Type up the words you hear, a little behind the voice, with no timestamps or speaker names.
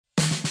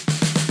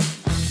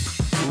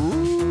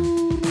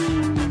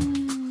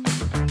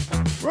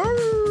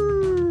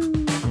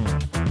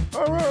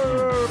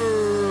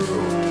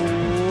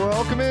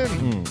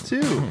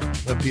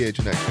the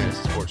PHNX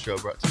Fantasy Sports Show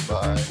brought to you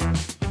by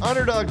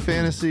Underdog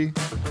Fantasy.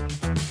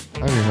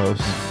 I'm your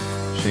host,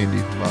 Shane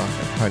Diefenbach.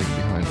 I'm hiding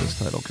behind this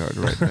title card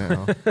right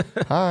now.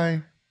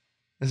 Hi,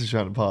 this is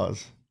Sean and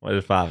Pause. What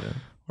is poppin'?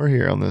 We're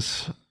here on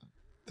this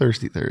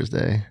Thirsty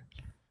Thursday.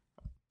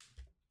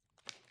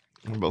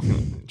 We're both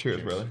gonna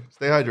cheers, brother.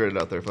 Stay hydrated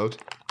out there, folks.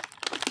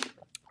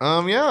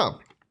 Yeah.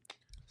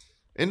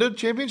 Into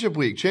championship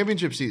week,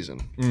 championship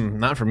season.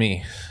 Not for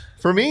me.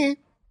 For me,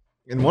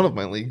 in one of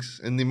my leagues,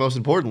 in the most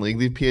important league,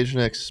 the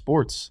PHNX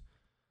Sports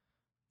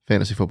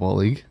Fantasy Football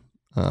League,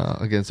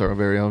 against our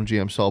very own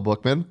GM Saul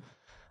Bookman.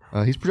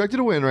 He's projected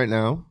to win right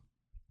now.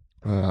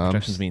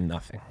 Projections mean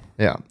nothing.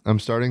 Yeah, I'm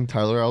starting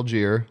Tyler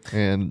Algier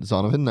and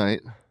Zonovan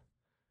Knight.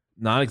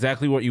 Not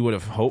exactly what you would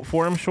have hoped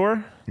for, I'm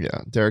sure.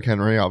 Yeah, Derrick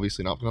Henry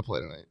obviously not going to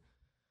play tonight.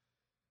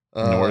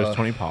 Nor is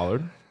Tony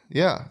Pollard.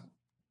 Yeah,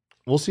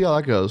 we'll see how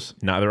that goes.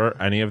 Neither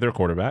are any of their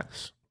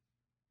quarterbacks.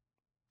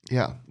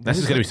 Yeah, This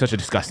is going to be such a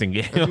disgusting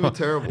game. It's going to be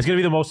terrible. It's going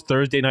to be the most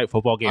Thursday night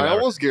football game I ever.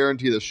 almost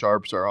guarantee the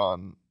Sharps are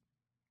on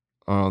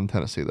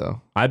Tennessee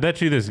though. I bet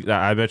you this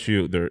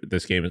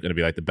game is going to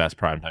be like the best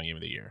primetime game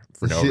of the year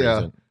for no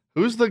reason.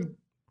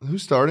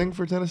 Who's starting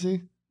for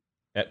Tennessee?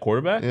 At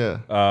quarterback? Yeah.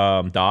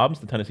 Dobbs,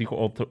 the Tennessee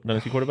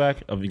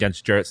quarterback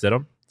against Jarrett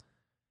Stidham.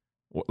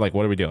 What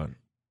are we doing?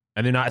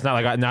 And they're not. It's not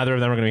like neither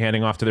of them are going to be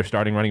handing off to their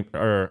starting running.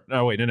 Or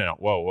no, wait, no.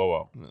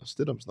 Whoa. No,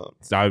 Stidham's not.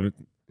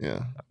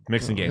 Yeah,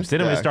 mixing games. It's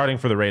Stidham Dak. is starting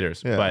for the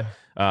Raiders, Yeah.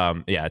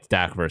 but it's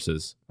Dak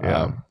versus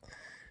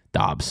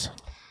Dobbs.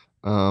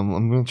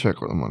 I'm going to check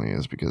where the money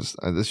is because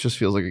this just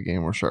feels like a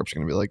game where Sharp's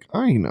going to be like,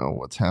 I know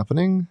what's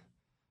happening.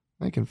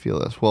 I can feel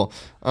this. Well,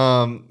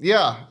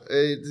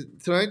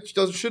 tonight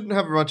shouldn't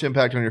have much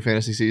impact on your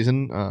fantasy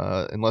season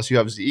unless you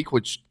have Zeke,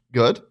 which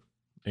good.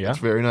 Yeah, that's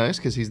very nice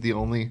because he's the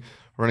only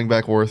running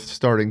back worth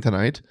starting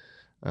tonight.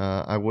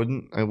 I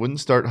wouldn't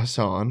start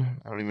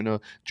Hassan. I don't even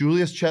know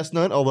Julius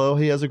Chestnut, although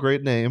he has a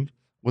great name.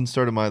 Wouldn't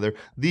start him either.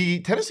 The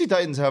Tennessee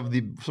Titans have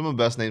some of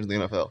the best names in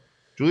the NFL.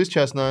 Julius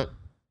Chestnut,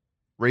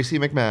 Racey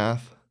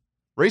McMath.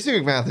 Racey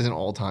McMath is an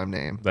all-time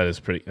name. that is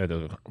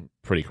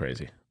pretty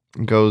crazy.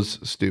 Goes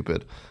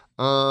stupid.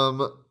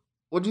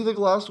 What do you think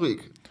last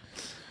week?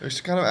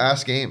 There's kind of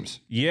ass games.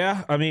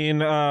 Yeah, I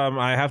mean,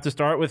 I have to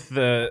start with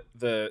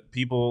the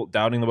people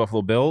doubting the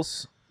Buffalo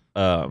Bills.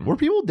 Were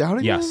people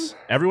doubting them? Yes,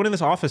 everyone in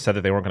this office said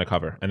that they weren't going to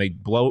cover, and they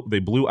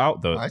blew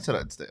out the. I said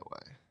I'd stay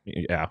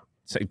away. Yeah,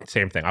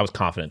 same thing. I was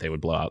confident they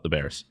would blow out the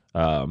Bears,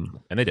 and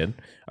they did.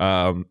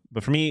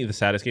 But for me, the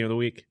saddest game of the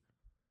week.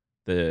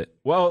 Not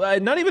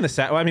even the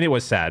sad. Well, I mean, it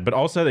was sad, but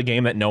also the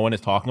game that no one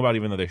is talking about,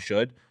 even though they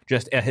should.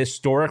 Just a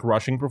historic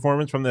rushing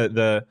performance from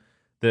the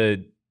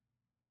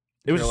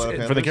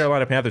for the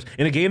Carolina Panthers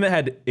in a game that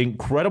had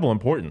incredible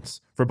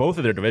importance for both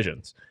of their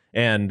divisions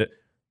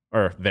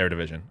or their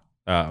division.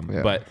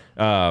 But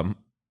what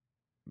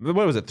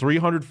was it?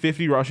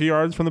 350 rushing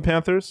yards from the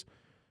Panthers.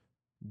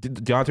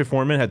 Deontay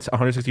Foreman had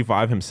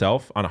 165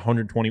 himself on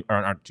 120.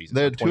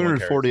 They had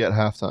 240 at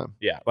halftime.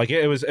 Yeah, like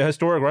it was a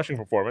historic rushing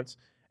performance.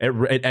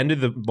 It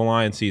ended the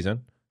Lions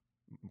season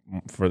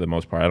for the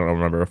most part. I don't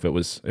remember if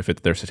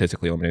they're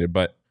statistically eliminated,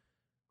 but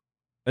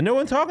no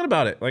one's talking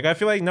about it. Like I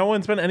feel like no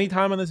one spent any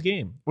time on this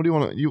game. What do you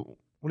want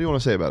to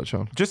say about it,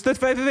 Sean? Just the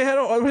fact that they had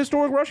a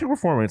historic rushing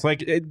performance.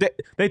 Like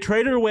they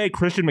traded away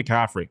Christian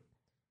McCaffrey,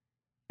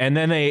 and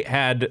then they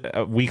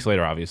had weeks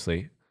later,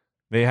 obviously,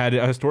 they had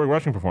a historic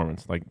rushing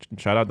performance. Like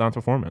shout out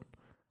Dante Foreman.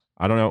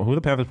 I don't know who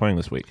the Panthers playing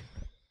this week.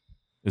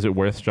 Is it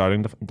worth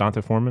shouting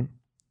Dante Foreman?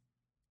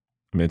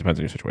 I mean, it depends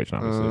on your situation,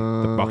 obviously.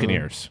 The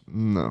Buccaneers.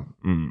 No.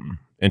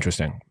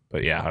 Interesting.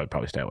 But yeah, I would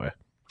probably stay away.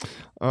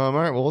 All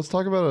right, well, let's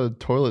talk about a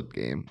toilet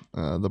game.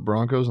 The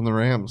Broncos and the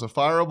Rams. A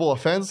fireable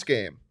offense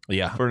game.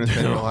 Yeah. For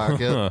Nathaniel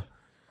Hackett.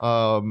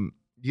 Do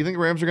you think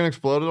Rams are going to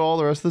explode at all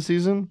the rest of the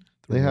season?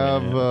 They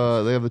have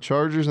the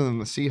Chargers and then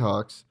the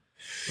Seahawks.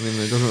 I mean,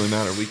 it doesn't really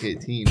matter week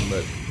 18,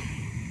 but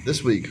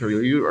this week, are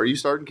you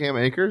starting Cam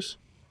Akers?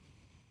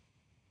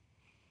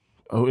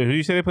 Oh, who did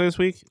you say they play this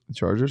week? The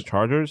Chargers.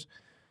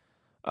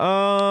 Joe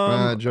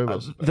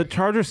Bosa. The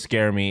Chargers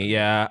scare me.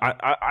 Yeah,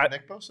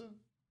 Nick Bosa.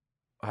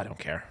 I don't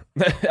care.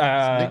 Nick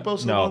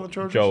Bosa on the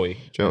Chargers? Joey.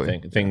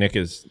 I think Nick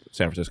is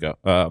San Francisco.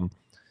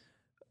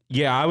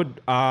 Yeah,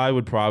 I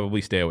would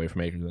probably stay away from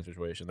Akers in this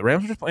situation. The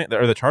Rams are just playing,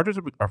 or the Chargers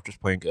are just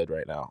playing good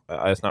right now.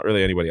 It's not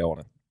really anybody I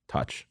want to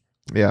touch.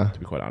 Yeah, to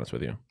be quite honest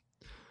with you.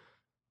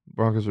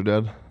 Broncos are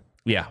dead.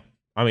 Yeah,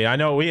 I mean, I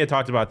know we had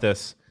talked about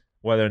this,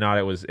 whether or not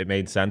it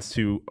made sense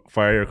to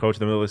fire your coach in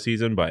the middle of the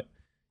season, but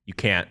you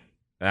can't.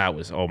 That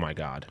was, oh my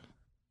God.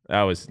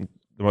 That was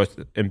the most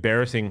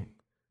embarrassing.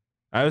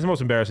 That was the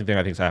most embarrassing thing I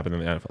think has happened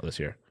in the NFL this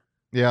year.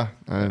 Yeah.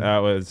 That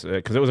was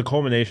because it was a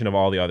culmination of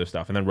all the other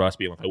stuff. And then Russ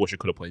being like, I wish I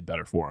could have played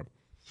better for him.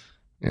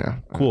 Yeah.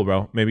 Cool,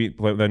 bro. Maybe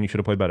then you should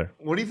have played better.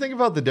 What do you think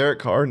about the Derek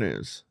Carr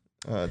news?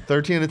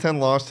 13-10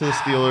 loss to the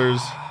Steelers.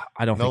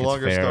 I don't think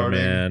it's fair,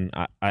 man.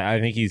 I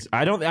think he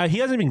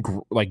hasn't been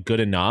good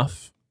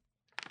enough.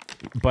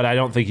 But I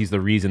don't think he's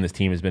the reason this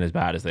team has been as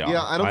bad as they are.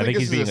 Yeah, I don't think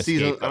this he's is being a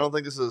season. scapegoat. I don't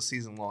think this is a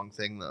season-long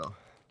thing, though.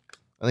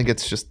 I think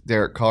it's just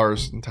Derek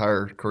Carr's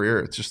entire career.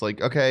 It's just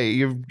like, okay,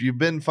 you've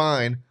been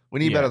fine. We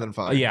need better than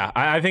fine. Yeah,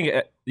 I think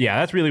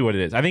that's really what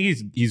it is. I think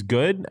he's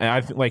good. And I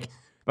like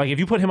if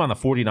you put him on the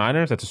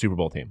 49ers, that's a Super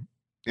Bowl team.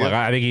 Yeah. Like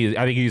I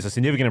think he's a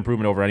significant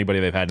improvement over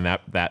anybody they've had in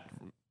that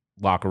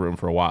locker room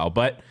for a while.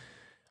 But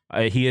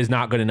he is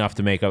not good enough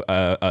to make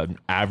an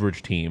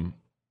average team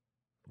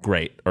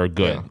great or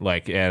good. Yeah.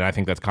 And I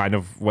think that's kind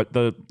of what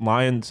the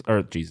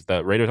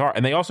the Raiders are.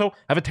 And they also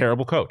have a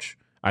terrible coach.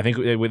 I think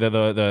with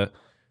the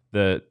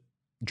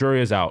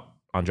jury is out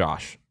on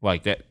Josh.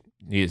 Like that,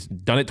 he's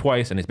done it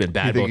twice and it's been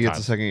bad. You think both he gets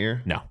times. a second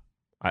year? No.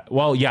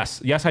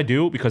 Yes, I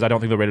do, because I don't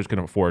think the Raiders can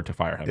afford to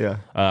fire him.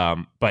 Yeah.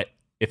 But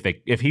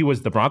if he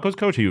was the Broncos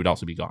coach, he would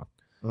also be gone.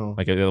 Oh.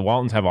 Like the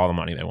Waltons have all the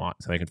money they want,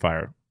 so they could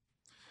fire.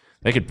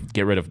 They could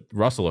get rid of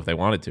Russell if they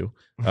wanted to.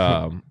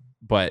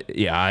 But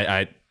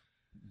yeah,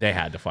 they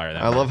had to fire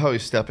that. I love how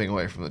he's stepping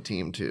away from the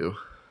team too.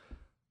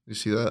 You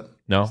see that?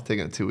 No, he's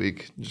taking a 2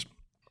 week.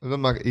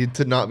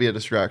 To not be a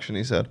distraction.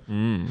 He said.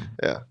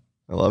 Yeah,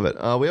 I love it.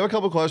 We have a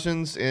couple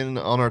questions on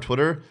our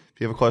Twitter.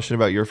 If you have a question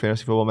about your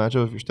fantasy football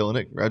matchup, if you're still in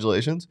it,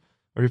 congratulations.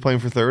 Or if you're playing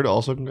for third,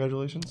 also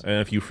congratulations.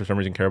 And if you for some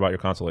reason care about your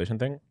consolation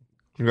thing,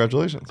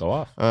 congratulations. Go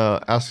off.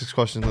 Ask us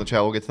questions in the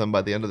chat. We'll get to them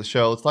by the end of the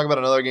show. Let's talk about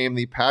another game.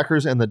 The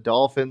Packers and the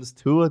Dolphins.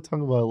 Tua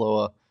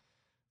Tagovailoa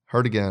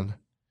hurt again.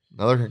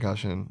 Another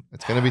concussion.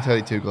 It's going to be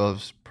Teddy Two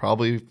Gloves,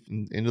 probably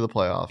into the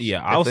playoffs.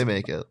 Yeah, if they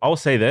make it. I'll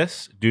say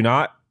this: do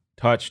not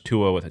touch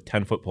Tua with a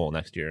 10-foot pole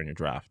next year in your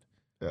draft.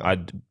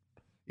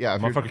 Yeah,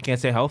 motherfucker can't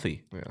stay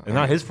healthy. Yeah, it's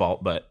not his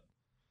fault, but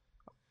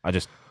I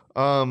just.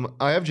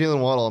 I have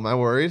Jalen Waddle. Am I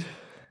worried?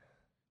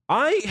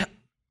 I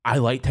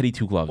like Teddy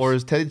Two Gloves. Or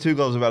is Teddy Two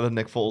Gloves about to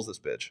Nick Foles this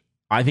bitch?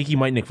 I think he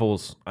might Nick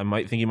Foles. I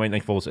might think he might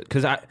Nick Foles it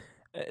because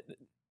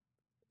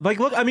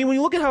look. I mean, when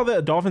you look at how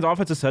the Dolphins'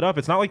 offense is set up,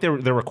 it's not like they're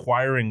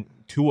requiring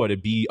Tua to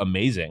be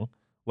amazing.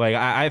 Like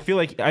I feel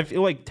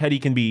like Teddy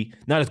can be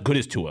not as good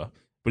as Tua,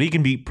 but he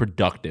can be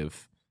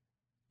productive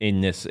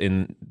in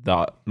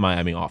the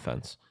Miami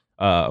offense.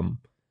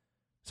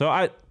 So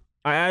I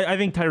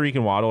think Tyreek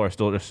and Waddle are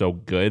still just so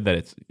good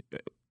that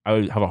I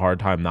would have a hard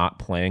time not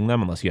playing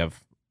them unless you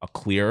have a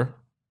clear,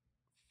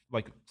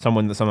 like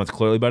someone that's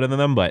clearly better than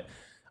them. But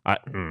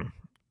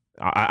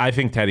I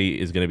think Teddy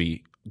is going to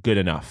be good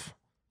enough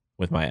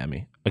with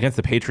Miami against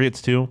the Patriots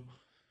too.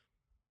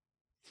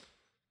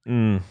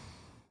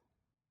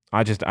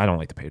 I don't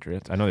like the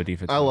Patriots. I know their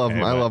defense. I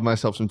love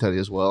myself some Teddy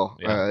as well.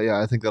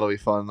 Yeah, I think that'll be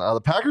fun.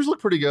 The Packers look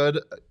pretty good.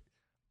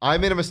 I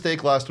made a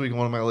mistake last week in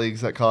one of my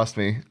leagues that cost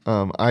me.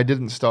 I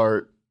didn't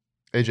start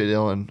A.J.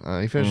 Dillon.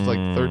 He finished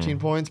like 13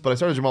 points, but I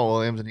started Jamal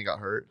Williams and he got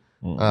hurt.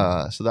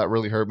 So that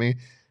really hurt me.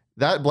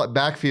 That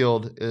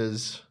backfield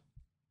is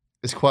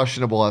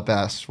questionable at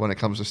best when it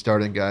comes to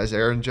starting guys.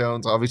 Aaron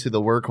Jones, obviously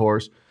the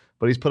workhorse,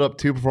 but he's put up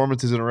 2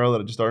 performances in a row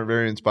that just aren't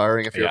very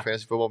inspiring if you're a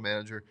fantasy football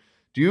manager.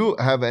 Do you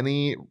have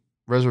any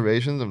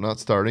reservations of not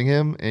starting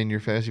him in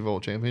your fantasy football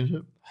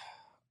championship?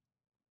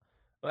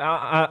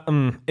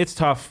 It's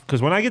tough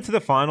because when I get to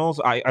the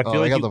finals, I feel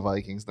like I got the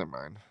Vikings. Never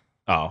mind.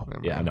 Oh,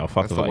 Never yeah, mind. no,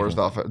 fuck That's the the Vikings.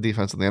 worst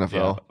defense in the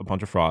NFL. Yeah, a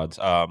bunch of frauds.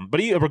 But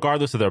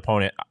regardless of their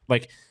opponent,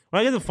 like when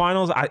I get to the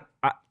finals,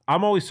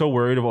 I'm always so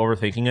worried of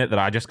overthinking it that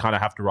I just kind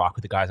of have to rock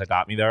with the guys that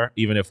got me there,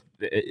 even if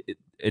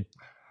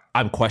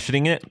I'm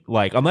questioning it.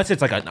 Like unless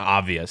it's like an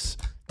obvious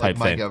type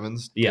Mike thing.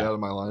 Evans, get out of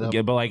my lineup.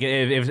 Yeah, but like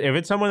if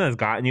it's someone that's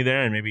gotten you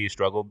there and maybe you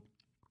struggled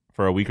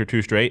for a week or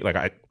two straight, like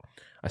I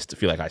still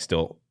feel like I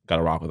still got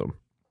to rock with them.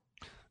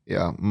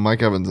 Yeah,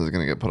 Mike Evans is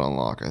going to get put on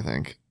lock, I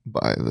think,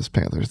 by this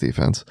Panthers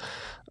defense.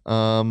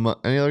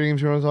 Any other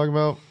games you want to talk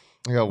about?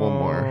 I got one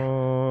more.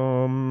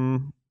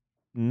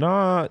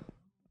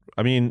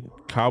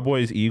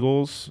 Cowboys,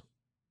 Eagles.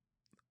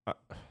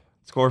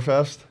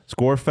 Scorefest.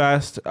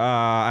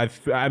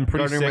 I'm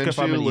pretty Gardner sick if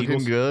I'm Minshew an looking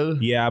Eagles.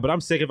 good. Yeah, but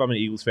I'm sick if I'm an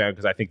Eagles fan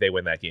because I think they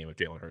win that game if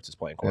Jalen Hurts is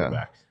playing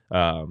quarterback.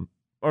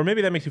 Or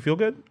maybe that makes you feel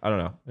good. I don't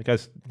know. I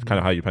guess it's kind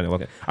of how you kind of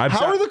look at it.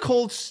 How are the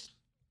Colts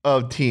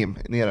a team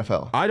in the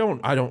NFL? I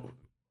don't.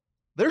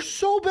 They're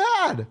so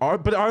bad. Are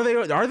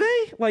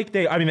they? Like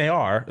they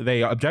are.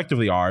 They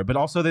objectively are. But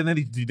also they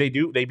beat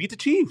the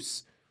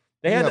Chiefs.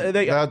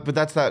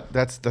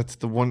 That's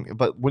the one.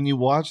 But when you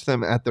watch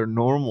them at their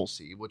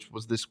normalcy, which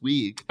was this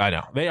week, I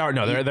know they are.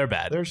 No, they're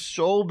bad. They're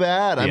so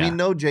bad. Yeah. I mean,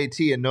 no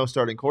JT and no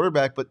starting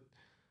quarterback, but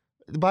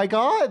by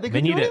God, they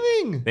couldn't do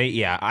anything.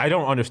 I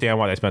don't understand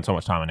why they spent so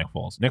much time on Nick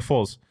Foles. Nick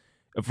Foles.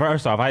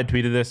 First off, I had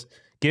tweeted this.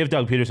 Give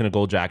Doug Peterson a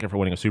gold jacket for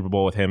winning a Super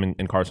Bowl with him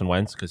and Carson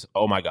Wentz because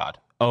oh my god,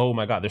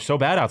 they're so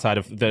bad outside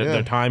of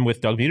their time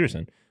with Doug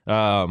Peterson.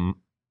 I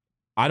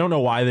don't know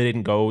why they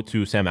didn't go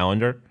to Sam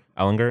Ellinger.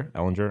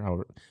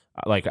 However,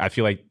 like I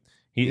feel like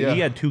he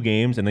had 2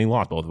 games and they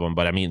lost both of them.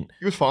 But I mean,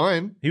 he was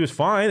fine.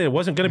 It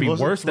wasn't going to be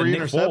worse than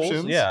Nick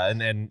Foles. Yeah,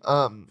 and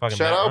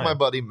shout out my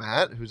buddy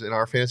Matt, who's in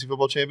our fantasy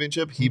football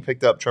championship. He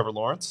picked up Trevor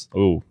Lawrence.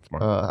 Oh,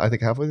 smart. I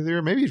think halfway through the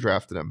year, maybe he's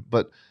drafted him,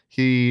 but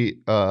he.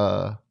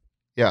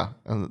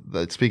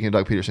 And speaking of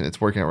Doug Peterson, it's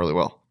working out really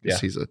well. Yeah.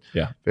 He's a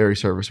very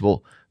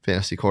serviceable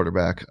fantasy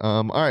quarterback.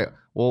 All right.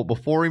 Well,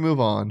 before we move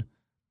on,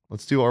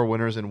 Let's do our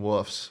winners and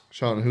woofs.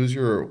 Sean, who's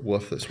your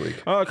woof this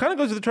week? It kind of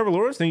goes to the Trevor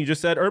Lawrence thing you just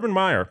said, Urban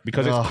Meyer,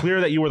 because it's clear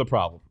that you were the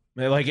problem.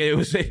 Like it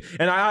was,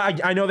 and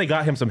I know they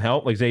got him some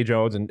help, like Zay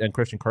Jones and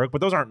Christian Kirk,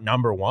 but those aren't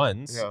number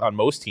ones on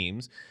most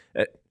teams.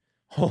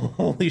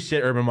 Holy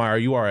shit, Urban Meyer,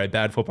 you are a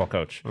bad football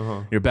coach.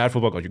 You're a bad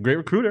football coach. You're a great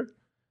recruiter,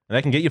 and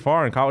that can get you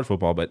far in college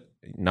football, but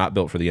not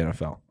built for the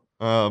NFL.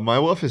 My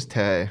wolf is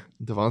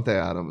Devontae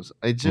Adams.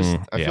 I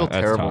feel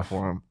terrible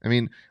for him. I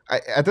mean,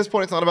 at this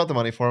point, it's not about the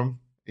money for him.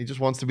 He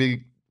just wants to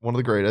be one of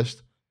the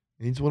greatest.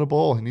 He needs to win a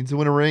bowl. He needs to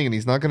win a ring, and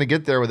he's not going to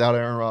get there without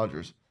Aaron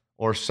Rodgers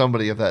or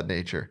somebody of that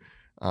nature.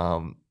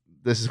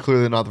 This is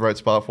clearly not the right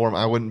spot for him.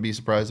 I wouldn't be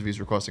surprised if he's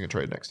requesting a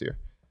trade next year.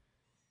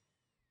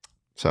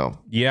 So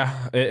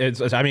yeah,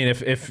 I mean,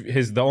 if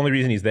the only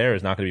reason he's there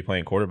is not going to be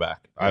playing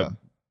quarterback.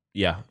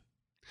 Yeah.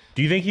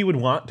 Do you think he would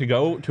want to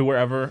go to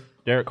wherever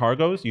Derek Carr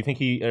goes? Do you think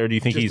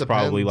he's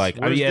probably like?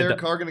 Where's Derek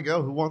Carr going to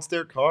go? Who wants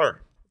Derek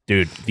Carr?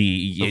 Dude,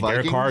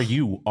 Derek Carr,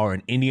 you are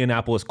an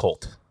Indianapolis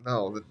Colt.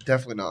 No,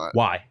 definitely not.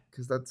 Why?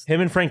 Because that's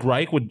him and Frank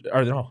Reich would.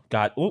 Oh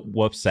God,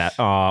 whoops, that.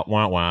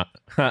 Wah.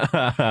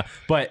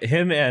 But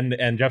him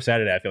and Jeff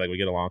Saturday, I feel like we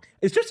get along.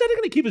 Is Jeff Saturday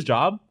going to keep his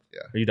job?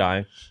 Yeah. Are you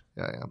dying?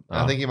 Yeah, I am.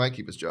 I think he might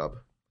keep his job.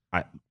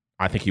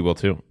 I think he will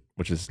too,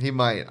 which is he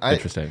might.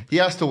 Interesting. He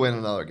has to win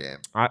another game.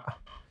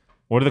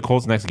 What are the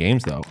Colts' next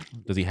games though?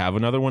 Does he have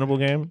another winnable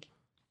game?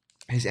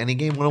 Is any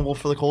game winnable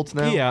for the Colts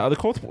now? Yeah, the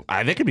Colts.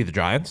 They could beat the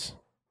Giants.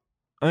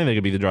 I think they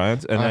could beat the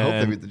Giants. And I hope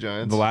they beat the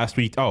Giants. The last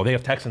week. Oh, they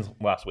have Texans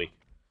last week.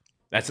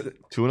 That's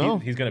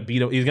 2-0. He's gonna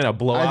beat. He's gonna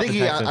blow out the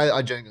Texans.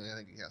 I genuinely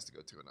think he has to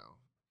go 2-0.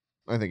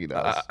 I think he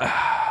does.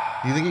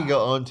 Do you think he can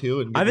go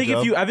 0-2? And I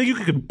think you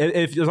could,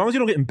 if as long as you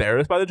don't get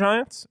embarrassed by the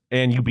Giants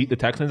and you beat the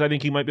Texans, I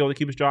think he might be able to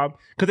keep his job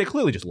because they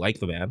clearly just like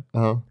the man.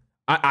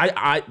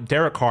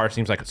 Derek Carr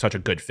seems like such a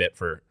good fit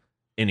for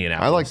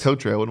Indianapolis. I like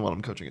Totri. I wouldn't want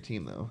him coaching a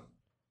team though.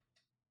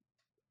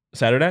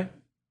 Saturday?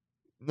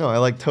 No, I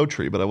like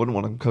Totri, but I wouldn't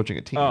want him coaching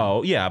a team.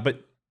 Oh yeah,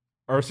 but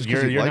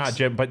you're not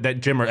Jim. But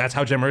that's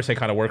how Jim Irsay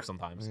kind of works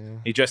sometimes.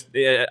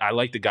 Yeah. I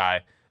like the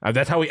guy.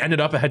 That's how he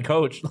ended up a head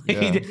coach.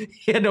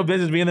 He had no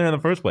business being there in the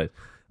first place.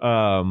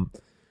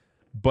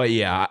 But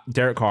yeah,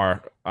 Derek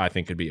Carr, I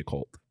think, could be a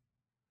Colt.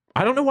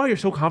 I don't know why you're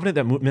so confident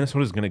that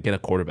Minnesota is going to get a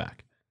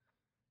quarterback.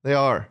 They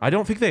are. I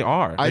don't think they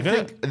are. I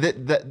think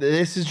that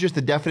this is just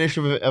the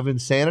definition of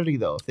insanity,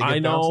 though. If they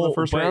get bounced in the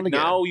first round again.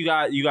 Now you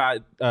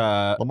got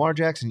Lamar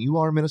Jackson. You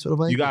are Minnesota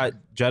Vikings. You got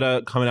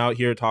Jetta coming out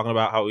here talking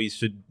about how he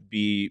should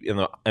be in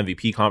the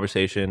MVP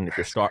conversation.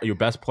 If your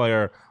best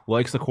player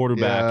likes the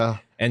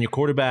quarterback, and your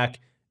quarterback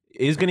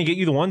is going to get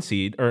you the 1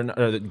 seed or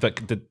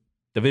the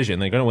division.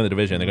 They're going to win the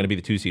division. They're going to be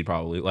the 2 seed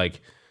probably.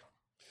 Like,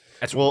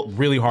 that's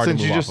really hard to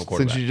move off a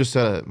quarterback. Since you just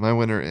said it, my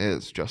winner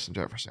is Justin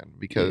Jefferson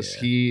because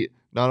he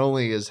not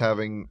only is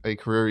having a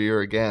career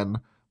year again,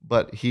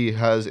 but he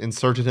has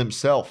inserted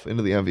himself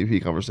into the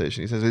MVP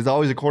conversation. He says he's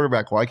always a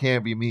quarterback. Why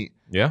can't it be me?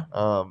 Yeah.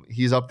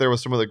 He's up there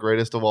with some of the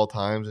greatest of all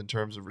times in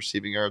terms of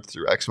receiving yards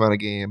through X amount of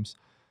games.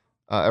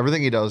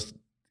 Everything he does,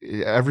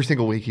 every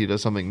single week he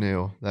does something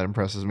new that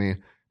impresses me.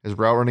 His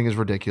route running is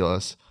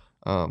ridiculous.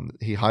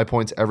 He high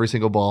points every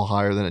single ball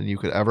higher than you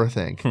could ever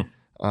think.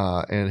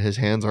 And his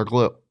hands are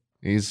glue.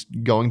 He's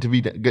going to be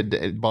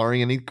good,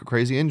 barring any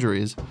crazy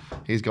injuries.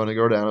 He's going to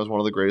go down as one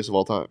of the greatest of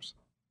all times.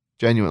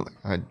 Genuinely.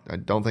 I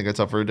don't think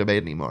it's up for a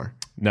debate anymore.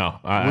 No.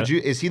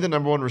 Is he the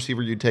number 1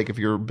 receiver you'd take if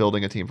you're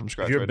building a team from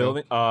scratch? If you're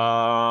building,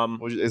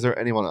 is there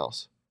anyone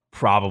else?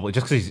 Probably,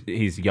 just because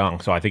he's young.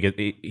 So I think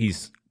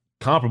he's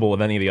comparable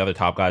with any of the other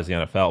top guys in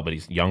the NFL, but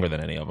he's younger than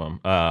any of them.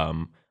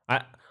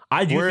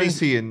 Where is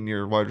he in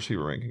your wide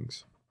receiver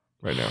rankings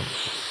right now?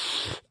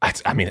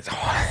 It's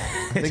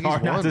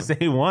hard not to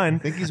say one. I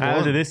think he's one.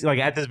 After this,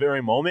 at this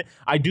very moment,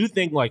 I do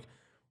think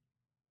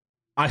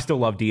I still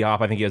love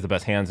D-Hop. I think he has the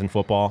best hands in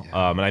football.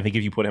 And I think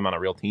if you put him on a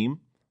real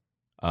team,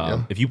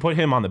 if you put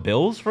him on the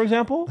Bills, for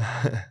example,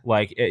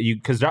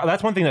 because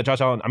that's one thing that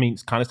Josh Allen. I mean,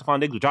 it's kind of Stephon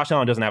Diggs, but Josh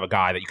Allen doesn't have a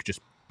guy that you could just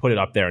put it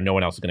up there and no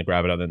one else is going to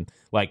grab it other than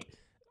I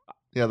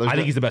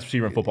think he's the best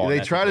receiver in football.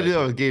 They try to do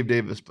that with Gabe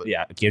Davis, but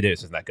Gabe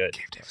Davis isn't that good.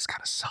 Gabe Davis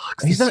kind of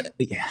sucks. He's not.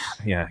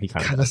 Yeah, he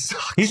kind of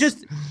sucks.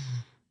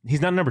 He's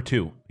not number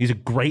 2. He's a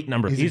great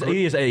number. He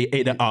is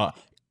a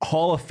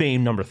Hall of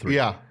Fame number 3.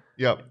 Yeah.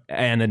 Yep.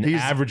 And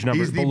average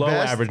number below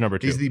average number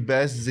 2. He's the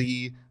best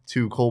Z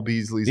to Cole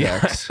Beasley's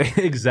X.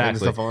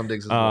 Exactly. And Stephon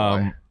Diggs is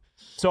the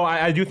So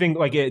I do think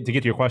to get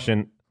to your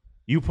question,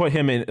 you put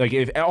him in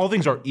if all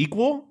things are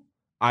equal,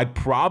 I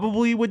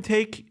probably would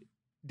take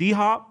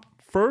D-Hop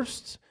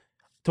first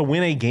to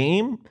win a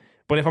game.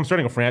 But if I'm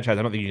starting a franchise,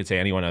 I don't think you can say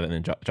anyone other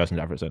than Justin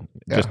Jefferson.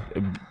 Yeah.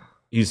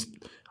 He's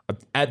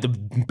at the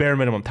bare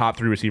minimum top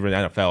 3 receiver in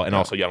the NFL and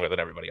also younger than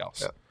everybody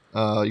else.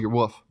 Yeah. Your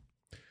wolf.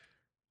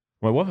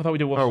 My wolf? I thought we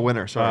did wolf. Or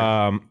winner,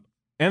 sorry.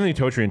 Anthony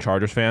Totri and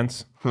Chargers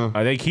fans.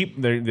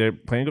 They're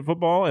playing good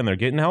football and they're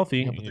getting healthy.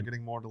 Yeah, but they're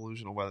getting more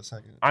delusional by the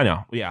second. I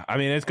know. Yeah. I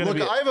mean, it's going to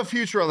be. I have a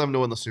future on them to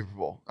win the Super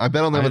Bowl. I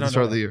bet on them at the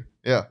start of the year.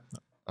 Yeah.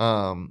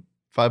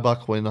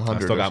 $5 win 100. I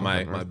still got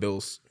my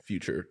Bills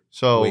future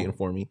waiting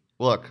for me.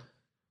 Look,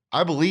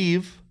 I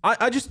believe.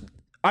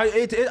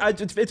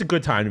 It's a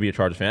good time to be a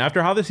Chargers fan.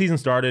 After how the season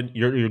started,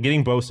 you're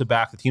getting Bosa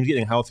back. The team's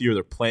getting healthier.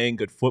 They're playing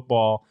good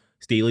football.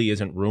 Staley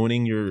isn't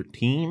ruining your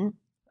team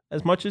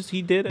as much as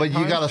he did. But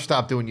you got to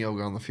stop doing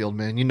yoga on the field,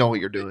 man. You know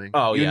what you're doing.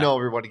 Oh, you know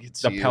everybody can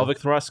see the pelvic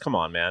thrust. Come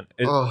on, man.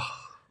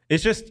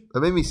 It's just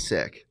that made me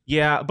sick.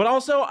 Yeah, but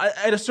also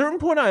at a certain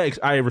point,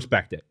 I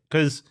respect it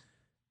because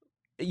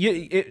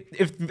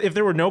if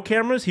there were no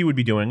cameras, he would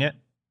be doing it.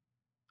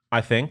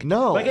 I think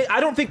I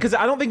don't think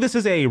this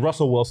is a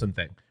Russell Wilson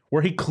thing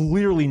where he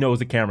clearly knows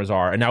the cameras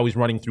are and now he's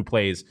running through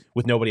plays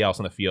with nobody else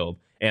on the field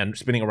and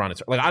spinning around.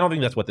 I don't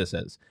think that's what this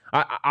is.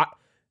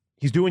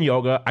 He's doing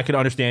yoga. I could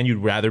understand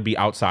you'd rather be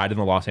outside in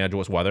the Los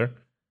Angeles weather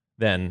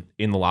than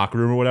in the locker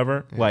room or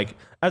whatever. Yeah.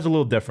 That's a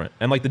little different.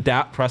 And the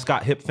Dak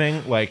Prescott hip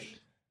thing,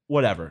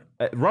 whatever.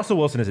 Russell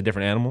Wilson is a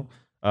different animal.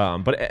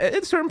 But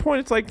at a certain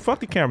point, it's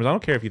fuck the cameras. I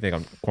don't care if you think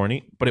I'm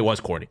corny, but it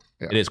was corny.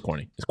 Yeah. It is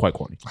corny. It's quite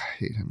corny. I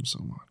hate him so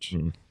much.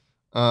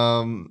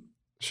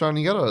 Sean,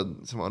 you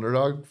got some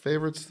underdog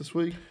favorites this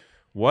week?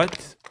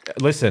 What?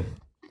 Listen,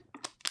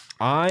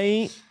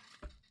 Can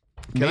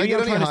I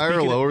get any higher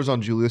or lowers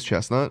on Julius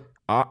Chestnut?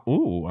 I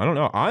don't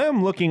know. I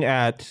am looking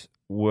at.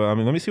 Well,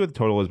 let me see what the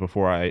total is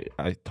before I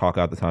talk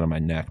out the side of my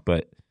neck.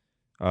 But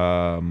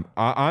I'm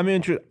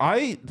interested.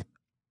 I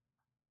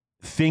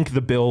think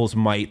the Bills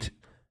might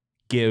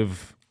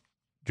give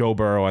Joe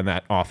Burrow and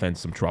that offense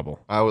some trouble.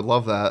 I would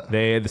love that.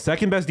 They the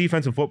second best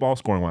defense in football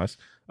scoring wise.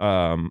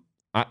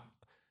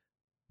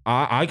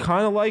 I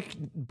kind of like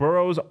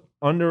Burrow's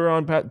under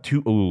on Pat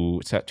 2. Ooh,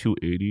 it's at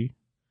 280.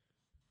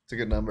 It's a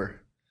good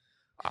number.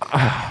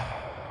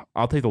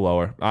 I'll take the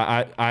lower.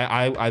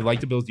 I like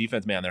the Bills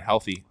defense, man. They're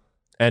healthy.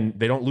 And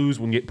they don't lose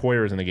when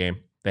Poyer's in the game.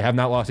 They have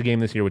not lost a game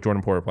this year with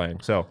Jordan Poyer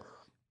playing. So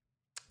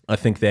I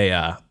think they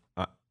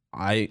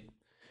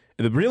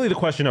really the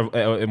question of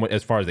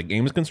as far as the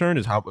game is concerned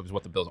is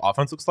what the Bills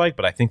offense looks like,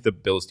 but I think the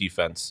Bills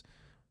defense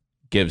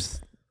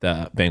gives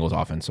the Bengals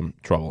offense some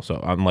trouble. So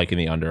I'm liking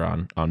the under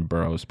on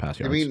Burrow's pass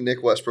yards. I mean,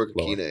 Nick Westbrook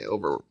and Keenan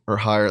over or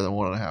higher than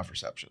 1.5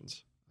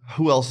 receptions.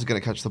 Who else is going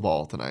to catch the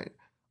ball tonight?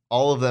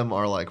 All of them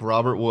are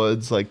Robert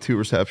Woods, 2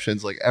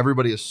 receptions.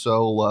 Everybody is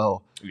so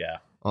low. Yeah.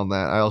 On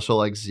that. I also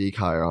like Zeke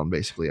higher on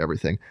basically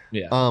everything.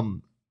 Yeah.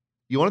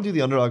 You want to do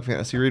the underdog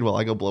fantasy read while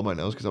I go blow my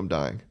nose because I'm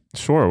dying?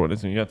 Sure. What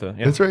is it? You got the.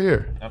 Yeah. It's right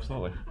here.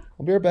 Absolutely.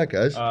 I'll be right back,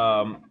 guys.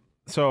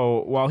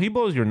 So while he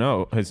blows your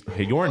nose,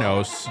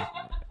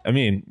 I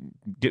mean,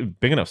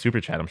 big enough super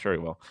chat, I'm sure he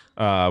will.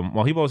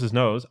 While he blows his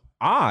nose,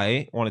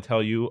 I want to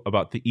tell you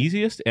about the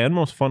easiest and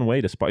most fun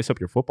way to spice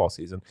up your football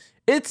season.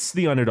 It's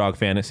the Underdog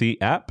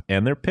Fantasy app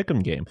and their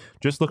Pick'em game.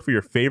 Just look for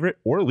your favorite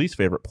or least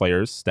favorite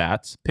players'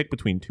 stats, pick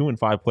between 2 and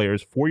 5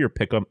 players for your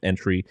Pick'em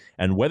entry,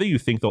 and whether you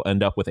think they'll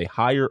end up with a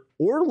higher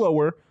or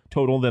lower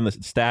total than the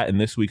stat in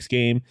this week's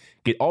game.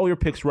 Get all your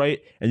picks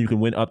right, and you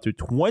can win up to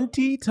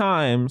 20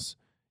 times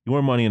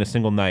your money in a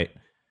single night.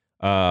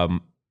 I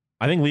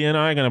think Leah and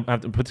I are going to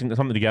have to put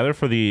something together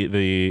for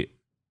the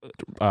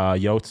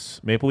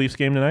Yotes Maple Leafs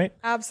game tonight.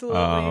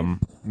 Absolutely.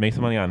 Make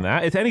some money on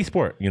that. It's any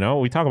sport,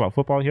 we talk about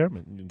football here.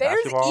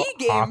 There's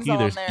e-games hockey,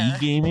 there's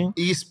e-gaming.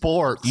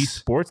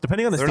 Esports.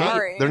 Depending on the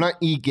state. They're not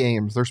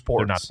e-games. They're sports.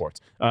 They're not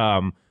sports.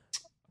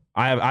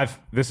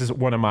 This is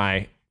one of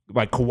my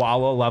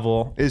koala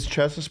level. Is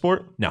chess a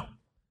sport? No.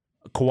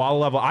 Koala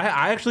level.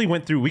 I actually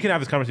went through, we can have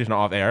this conversation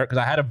off air because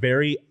I had a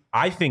very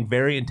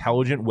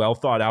intelligent, well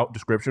thought out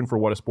description for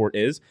what a sport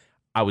is.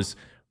 I was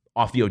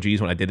off the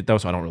OGs when I did it though,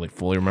 so I don't really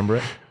fully remember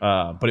it.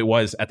 But it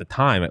was at the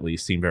time at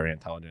least seemed very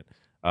intelligent.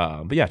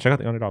 But yeah, check out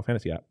the Underdog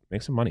Fantasy app.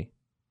 Make some money.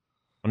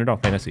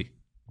 Underdog Fantasy.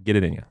 Get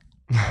it in you.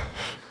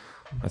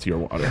 That's your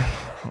water.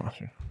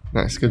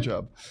 Nice, good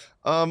job.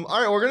 All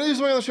right, we're gonna do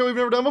something on the show we've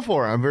never done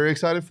before. I'm very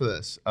excited for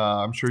this.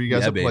 I'm sure you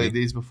guys have played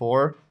these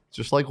before. It's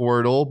just like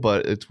Wordle,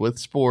 but it's with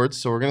sports.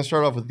 So we're gonna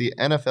start off with the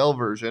NFL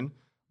version,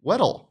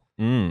 Weddle,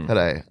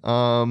 today.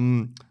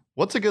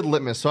 What's a good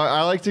litmus? So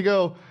I like to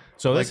go.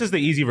 So this is the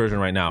easy version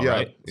right now,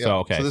 right? Yeah. So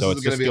okay, so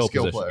it's a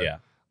skill player.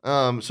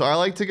 Yeah. So I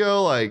like to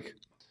go like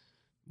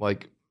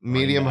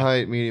medium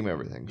height, medium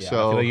everything. Yeah, so I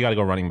feel like you got to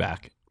go running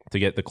back to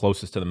get the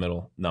closest to the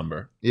middle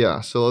number.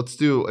 Yeah. So let's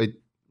do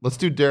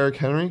Derrick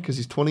Henry because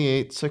he's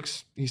 28,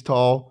 6. He's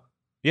tall.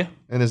 Yeah.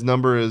 And his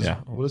number is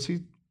what is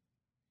he?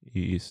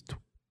 He's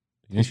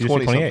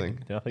 20 something.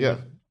 Yeah.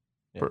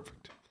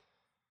 Perfect.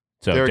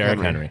 So Derrick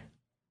Henry.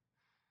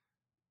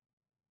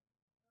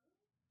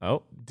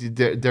 Oh,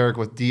 Derrick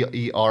with Derrick.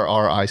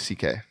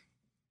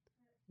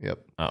 Yep.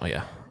 Oh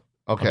yeah.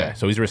 Okay.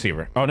 So he's a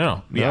receiver. Oh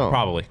no. Yeah,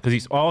 probably because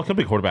he's it could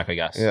be quarterback, I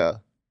guess. Yeah.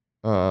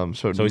 So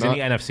he's in the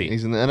NFC.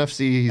 He's in the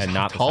NFC. He's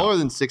not taller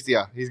than 60.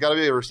 Yeah. He's got to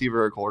be a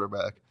receiver or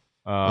quarterback.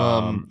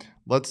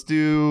 Let's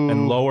do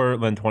and lower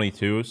than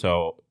 22.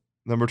 So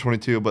number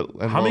 22. But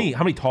how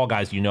many tall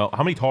guys do you know?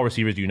 How many tall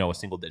receivers do you know with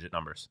single digit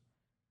numbers?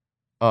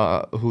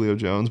 Julio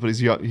Jones, but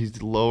he's young, he's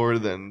lower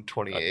than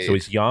 28. So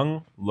he's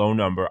young, low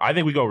number. I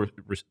think we go.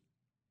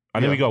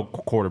 We go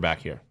quarterback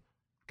here.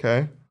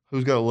 Okay,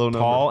 who's got a low number?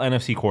 Tall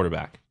NFC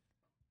quarterback.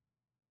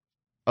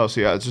 Oh,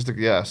 so yeah, it's just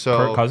So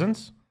Kirk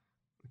Cousins.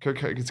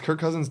 Is Kirk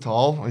Cousins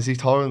tall? Is he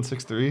taller than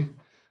 6'3"?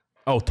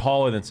 Oh,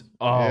 taller than.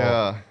 Oh,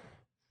 Yeah.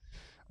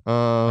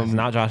 it's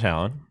not Josh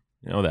Allen.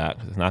 You know that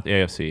 'cause it's not the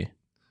AFC.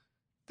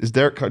 Is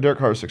Derek Carr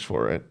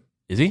 6'4", right?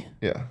 Is he?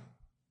 Yeah.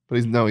 But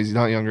he's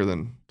not younger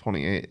than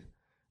 28.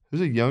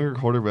 Who's a younger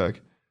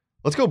quarterback?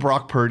 Let's go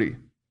Brock Purdy.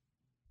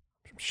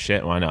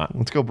 Shit, why not?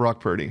 Let's go Brock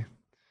Purdy.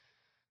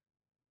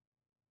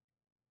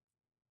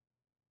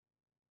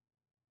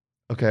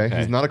 Okay.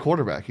 He's not a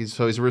quarterback. He's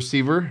a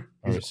receiver.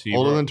 He's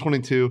older than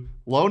 22.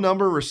 Low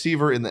number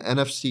receiver in the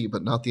NFC,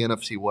 but not the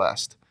NFC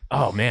West.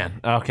 Oh man.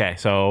 Okay,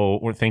 so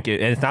we're thinking,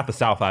 and it's not the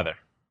South either,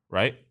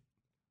 right?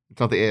 It's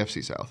not the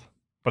AFC South.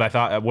 But I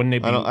thought, wouldn't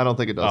it be? I don't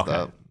think it does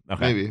that.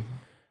 Okay. Maybe.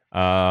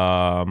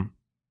 Let's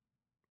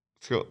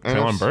go.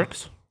 Traylon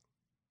Burks.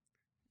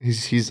 I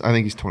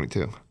think he's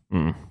 22.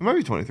 He might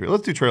be 23.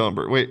 Let's do Traylon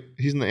Burks. Wait,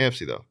 he's in the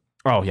AFC though.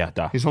 Oh yeah,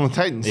 duh. He's on the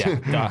Titans. Yeah,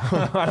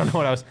 duh. I don't know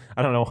what I was.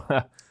 I don't know.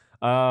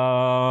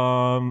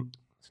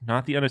 It's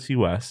not the NFC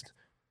West.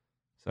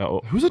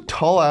 So who's a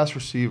tall ass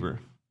receiver?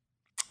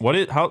 What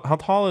is how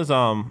tall is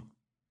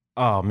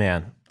Oh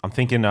man, I'm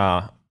thinking.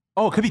 Oh,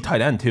 it could be tight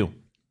end too.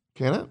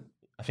 Can it?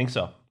 I think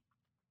so.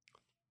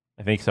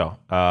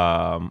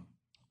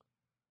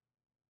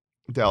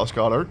 Dallas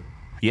Goedert.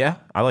 Yeah,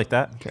 I like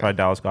that. Okay. Try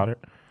Dallas Goedert.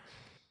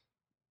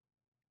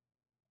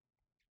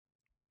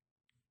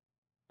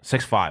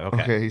 6'5".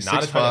 Okay, he's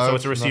not 6'5", a tight end, so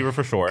it's a receiver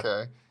for sure.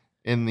 Okay.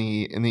 In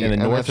the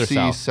North or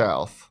NFC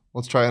South?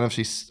 Let's try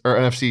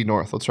NFC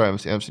North. Let's try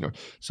NFC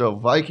North. So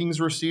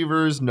Vikings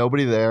receivers,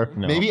 nobody there.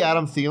 No. Maybe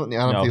Adam Thielen.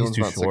 Adam Thielen's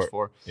he's not too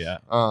short. 6'4". Yeah.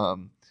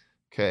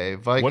 Okay.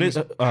 Vikings. What is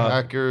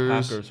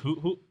Packers.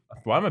 Who?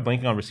 Why am I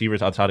blanking on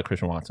receivers outside of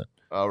Christian Watson?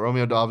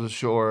 Romeo Dobbs is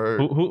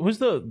short. Who's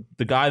the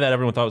guy that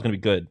everyone thought was going to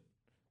be good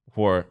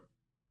before?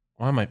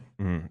 Why am I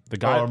the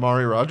guy?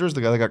 Amari Rodgers,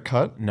 the guy that got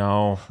cut.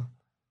 No,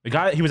 the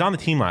guy he was on the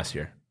team last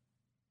year.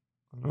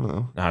 I don't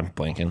know. I'm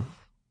blanking.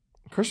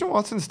 Christian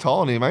Watson's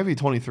tall and he might be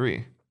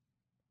 23.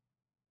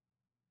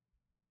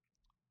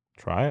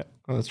 Try it.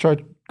 Let's try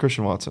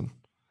Christian Watson.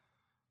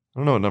 I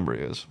don't know what number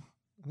he is.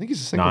 I think he's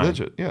a single 9.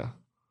 digit. Yeah.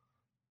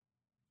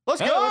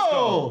 Let's Hey, go. let's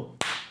go.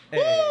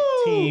 Hey,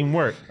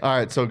 teamwork. All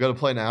right, so go to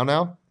play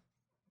now.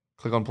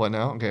 Click on play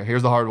now. Okay,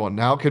 here's the hard one.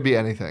 Now it could be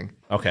anything.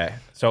 Okay,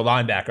 so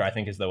linebacker I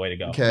think is the way to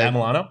go. Okay. Matt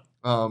Milano.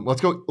 Let's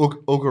go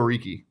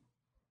Okereke.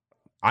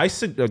 I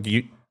said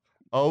you.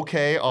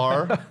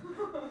 OKR.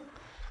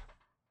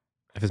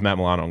 If it's Matt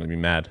Milano, I'm gonna be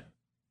mad.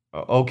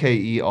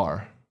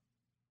 OKER.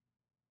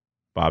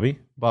 Bobby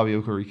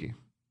Okereke.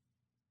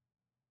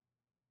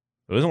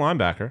 It was a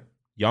linebacker,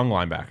 young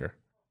linebacker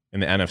in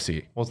the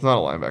NFC. Well, it's not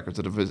a linebacker. It's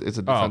a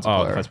defensive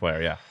player. Defensive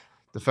player, yeah.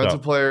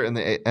 Defensive player in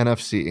the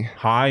NFC.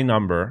 High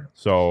number.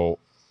 So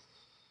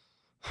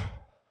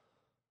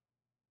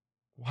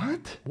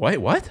What? wait,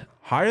 what?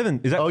 Higher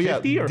than is that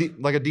 50 or?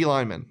 like a D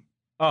lineman.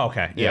 Oh,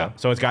 okay. Yeah. Yeah.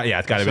 So it's got to be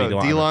So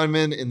D D lineman.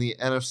 lineman in the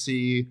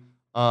NFC.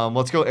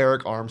 Let's go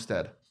Eric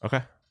Armstead.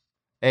 Okay.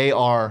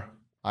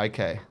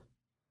 ARIK.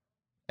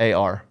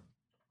 AR.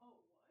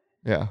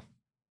 Yeah.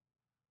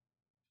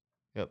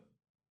 Yep.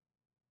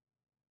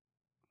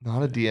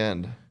 Not a D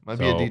end. Might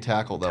be a D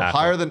tackle though. Tackle.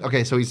 Higher than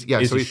so he's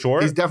Is he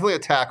short? He's definitely a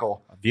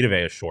tackle. Vita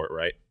Vea is short,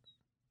 right?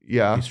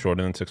 Yeah. He's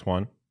shorter than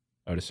 6'1",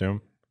 I would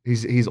assume.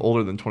 He's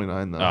older than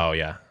 29 though. Oh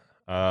yeah.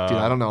 Dude,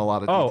 I don't know a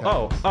lot of D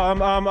tackles.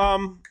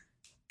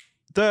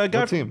 The guy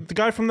What team? the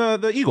guy from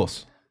the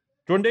Eagles.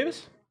 Jordan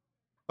Davis?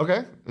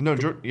 Okay. No,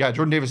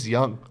 Jordan Davis is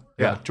young.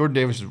 Yeah, Yeah. Jordan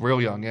Davis is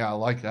real young. Yeah, I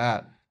like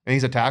that. And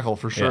he's a tackle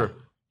for sure. Yeah.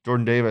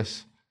 Jordan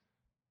Davis.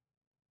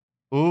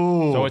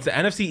 Ooh. So it's the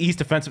NFC East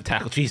defensive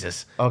tackle.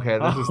 Jesus. Okay,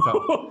 this is tough.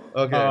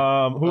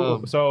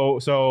 Okay.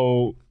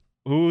 So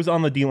who's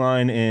on the D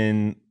line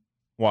in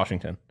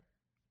Washington?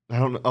 I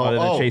don't know. other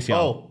than Chase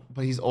Young.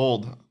 But he's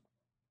old.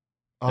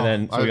 And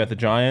then we got the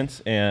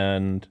Giants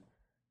and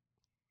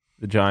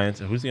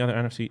who's the other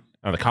NFC?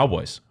 Oh, the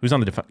Cowboys. Who's on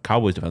the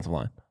Cowboys defensive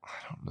line? I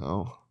don't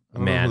know. I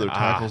don't Man, know who their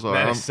tackles are.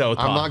 that is so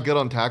tough. I'm not good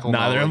on tackle.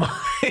 Neither am knowledge.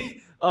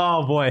 I.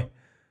 Oh boy.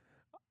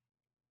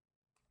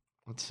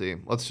 Let's see.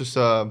 Let's just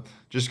go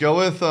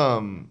with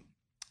let's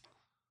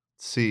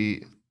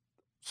see.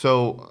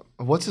 So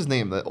what's his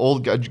name? The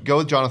old guy. Go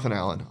with Jonathan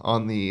Allen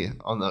on the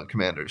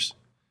Commanders.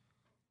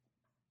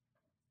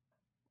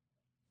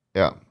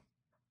 Yeah.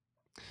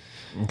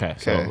 Okay.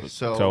 Okay.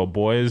 So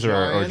boys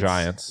or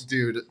Giants?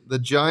 Dude, the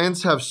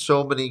Giants have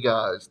so many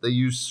guys. They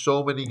use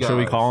so many guys. Should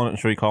we call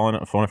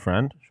in phone a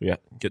friend? Should we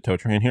get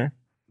Totri in here?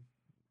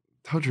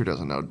 Totri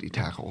doesn't know D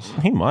tackles.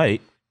 He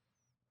might.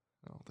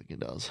 I don't think he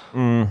does.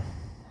 Mm.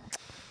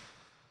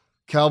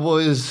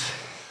 Cowboys.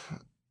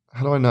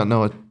 How do I not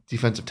know a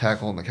defensive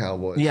tackle in the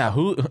Cowboys? Yeah,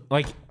 who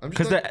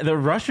because the edge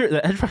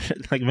rusher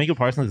like Micah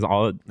Parsons is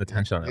all the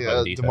attention on it.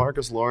 Yeah,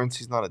 DeMarcus Lawrence.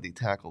 He's not a D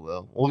tackle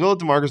though. We'll go with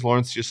DeMarcus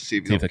Lawrence just to see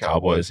if he's on the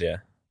Cowboys. Yeah.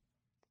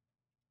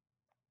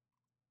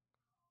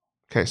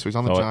 Okay, so he's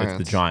on the Giants.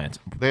 It's the Giants.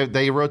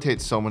 They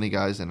rotate so many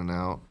guys in and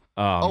out.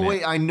 Oh,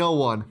 wait, I know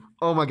one.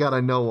 Oh my god,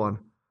 I know one.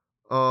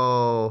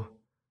 Oh,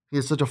 he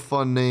has such a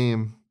fun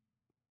name.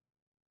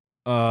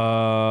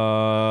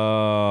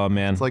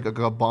 Man. It's like a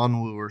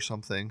Gabonwu or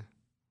something.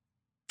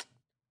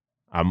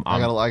 I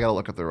gotta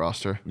look at the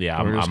roster.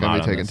 Yeah, we're just I'm gonna out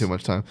be on taking this. too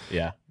much time.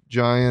 Yeah.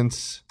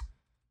 Giants.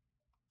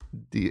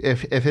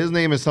 If his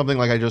name is something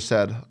like I just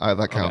said,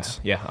 that counts.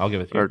 Okay. Yeah, I'll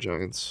give it to Our you.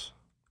 Giants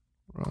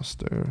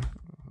roster.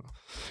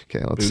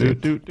 Okay, let's see.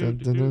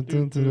 Ba-da-ba.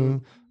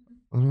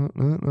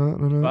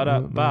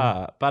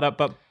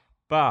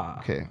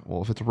 Okay,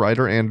 well, if it's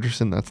Ryder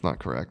Anderson, that's not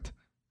correct.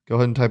 Go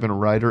ahead and type in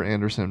Ryder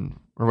Anderson.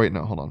 Or wait,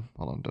 no, hold on,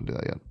 don't do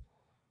that yet.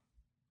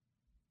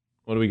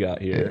 What do we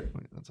got here?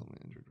 Wait, that's only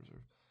injured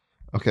reserve.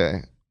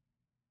 Okay.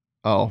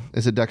 Oh,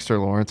 is it Dexter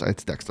Lawrence?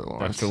 It's Dexter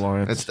Lawrence.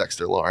 It's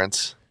Dexter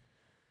Lawrence.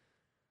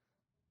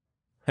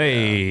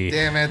 Hey.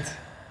 Damn it.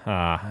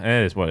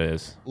 It is what it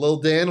is. Lil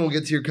Dan will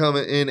get to your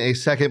comment in a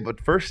second, but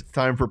first it's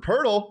time for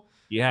Pirtle.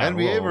 Yeah,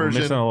 NBA we're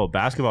version. missing a little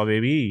basketball,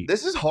 baby.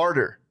 This is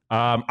harder.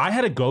 I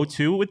had a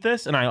go-to with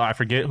this, and I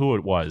forget who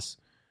it was.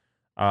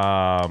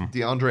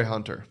 DeAndre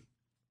Hunter.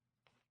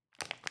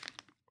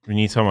 We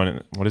need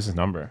someone. What is his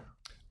number?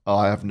 Oh,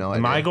 I have no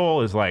idea. My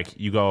goal is like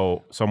you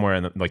go somewhere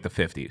in the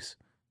 50s,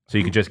 so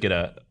you could just get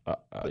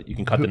you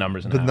can cut the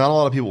numbers in But half. not a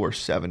lot of people were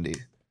 70.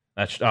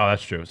 That's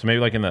true. So maybe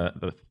like in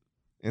the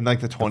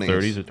like the 20s.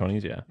 30s or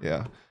 20s, yeah.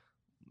 Yeah.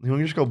 You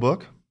want to just go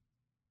book?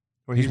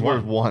 Or he's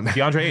worth one.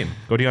 DeAndre Ayton.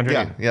 Go DeAndre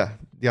Ayton. Yeah,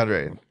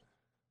 DeAndre Ayton.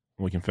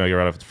 We can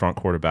figure out if it's front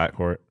court or back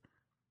court.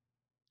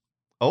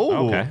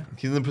 Oh, okay.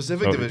 He's in the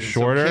Pacific So Division.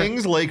 shorter. So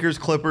Kings, Lakers,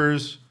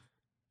 Clippers.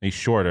 He's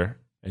shorter.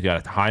 He's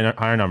got a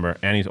higher number,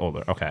 and he's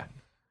older. Okay.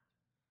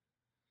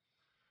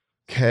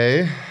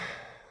 Okay.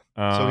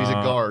 So he's a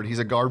guard. He's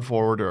a guard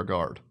forward or a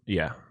guard.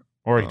 Yeah.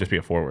 Or he could just be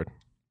a forward.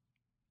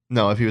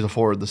 No, if he was a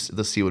forward,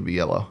 the C would be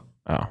yellow.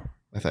 Oh.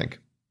 I think.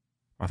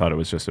 I thought it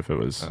was just if it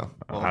was. Oh,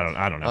 well,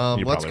 I don't know.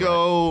 Let's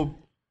go.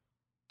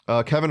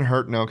 Right. Kevin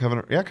Hurt. No, Kevin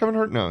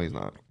Hurt. No, he's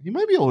not. He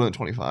might be older than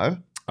 25. He's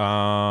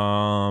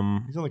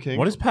on the Kings.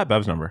 What is Pat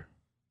Bev's number?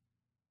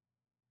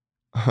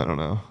 I don't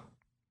know.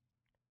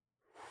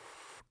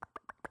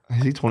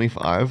 Is he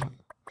 25?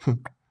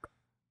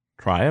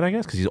 Try it, I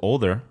guess, because he's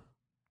older.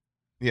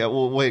 Yeah,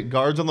 well, wait.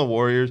 Guards on the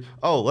Warriors.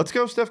 Oh, let's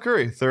go Steph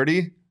Curry.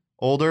 30,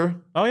 older.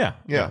 Oh, yeah.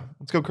 Yeah,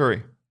 let's go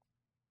Curry.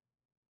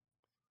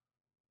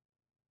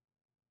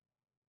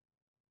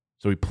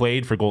 So he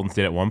played for Golden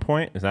State at one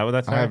point. Is that what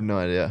that's? I have no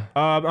idea.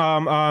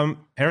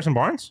 Harrison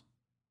Barnes.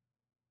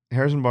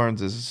 Harrison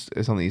Barnes is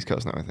on the East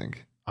Coast now, I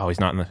think. Oh, he's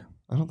not in the.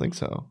 I don't think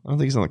so. I don't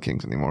think he's on the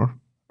Kings anymore.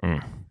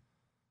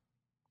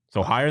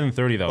 So higher than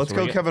 30 though. Let's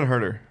go Kevin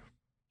Huerter.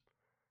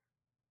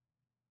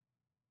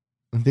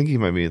 I think he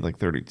might be like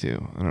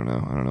 32. I don't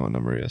know what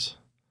number he is.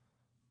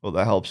 Well,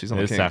 that helps. He's on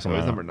the Kings, so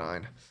he's number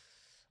 9.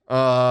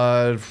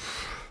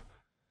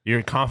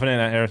 You're confident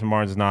that Harrison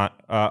Barnes is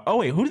not. Oh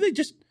wait, who did they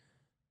just?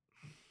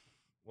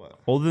 What?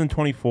 Older than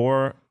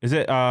 24? Is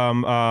it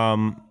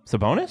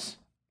Sabonis?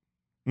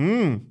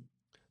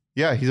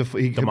 Yeah, he's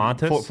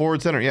DeMontis?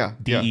 Forward center. Yeah,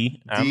 D-E?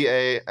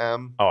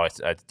 D-A-M. Oh, it's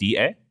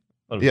D-A?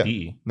 Yeah.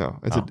 D-E. No,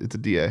 it's a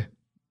D-A.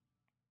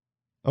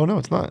 Oh no,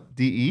 it's not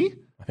D-E.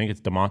 I think it's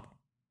Demont.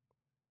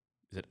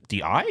 Is it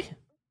D-I?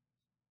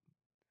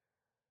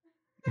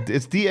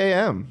 It's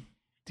D-A-M.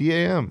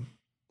 D-A-M.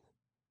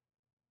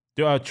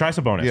 Try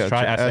Sabonis. Yeah,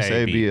 try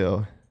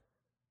S-A-B-O.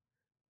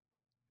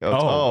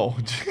 Oh.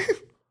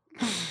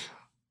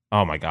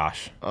 Oh my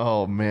gosh.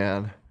 Oh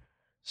man.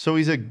 So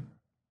he's a.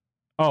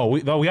 Oh,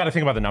 we got to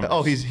think about the numbers.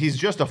 Oh, he's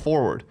just a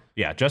forward.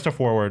 Yeah, just a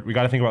forward. We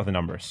got to think about the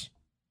numbers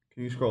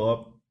Can you scroll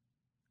up?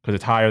 because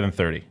it's higher than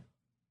 30.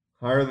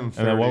 Higher than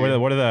 30. And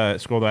then what are the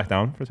scroll back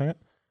down for a second?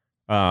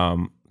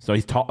 So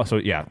he's tall. So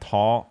yeah,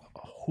 tall.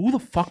 Who the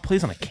fuck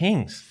plays on the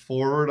Kings?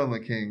 Forward on the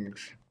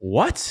Kings.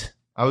 What?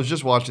 I was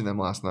just watching them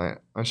last night.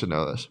 I should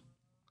know this.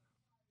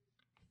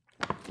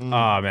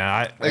 Oh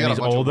man, They got he's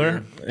a bunch of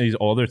older. He's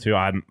older too.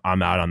 I'm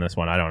out on this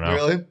one. I don't know.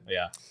 Really?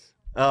 Yeah.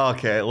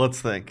 Okay,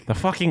 let's think.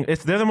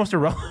 They're the most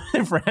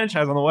irrelevant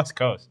franchise on the West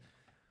Coast.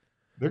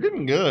 They're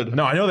getting good.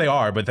 No, I know they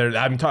are, but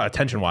I'm talking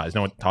attention wise.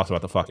 No one talks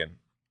about the fucking.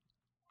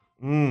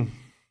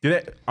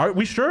 Are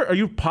we sure? Are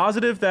you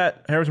positive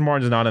that Harrison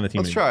Barnes is not on the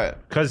team? Let's try it.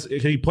 Because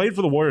he played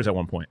for the Warriors at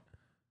one point.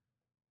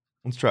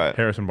 Let's try it.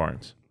 Harrison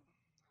Barnes.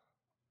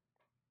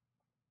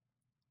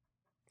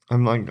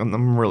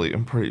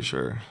 I'm pretty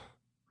sure.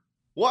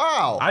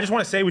 Wow. I just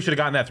want to say we should have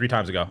gotten that 3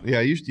 times ago.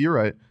 Yeah, you're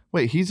right.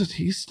 Wait,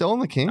 he's still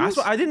in the Kings?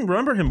 I didn't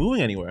remember him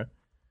moving anywhere.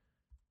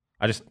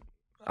 I'm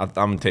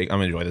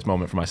gonna enjoy this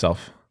moment for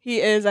myself.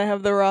 He is. I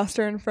have the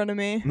roster in front of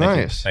me.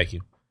 Nice. Thank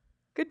you.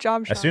 Good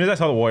job, Sean. As soon as I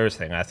saw the Warriors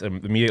thing, that's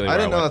immediately. I where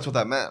didn't know went. that's what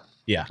that meant.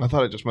 Yeah. I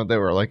thought it just meant they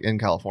were like in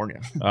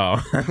California.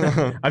 Oh,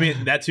 I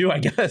mean that too, I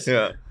guess.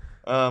 Yeah.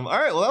 All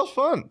right. Well, that was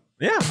fun.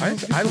 Yeah,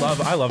 I love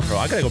Pro.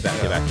 I gotta get back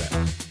to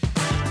that.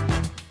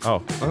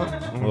 Oh,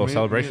 a little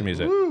celebration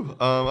music. Woo.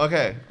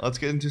 Okay, let's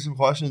get into some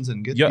questions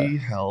and get the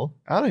hell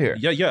out of here.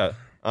 Yeah.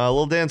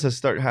 Lil Dan says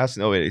start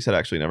Haskins. Oh wait, he said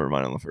actually never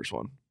mind on the first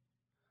one.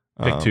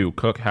 Pick 2: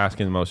 Cook,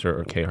 Haskins, Moser,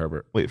 or K.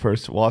 Herbert. Wait,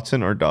 first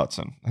Watson or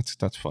Dotson?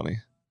 That's funny.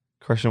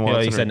 Christian Watson.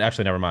 Yeah, he said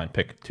actually never mind.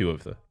 Pick 2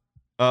 of the.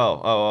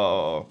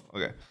 Oh.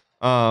 Okay.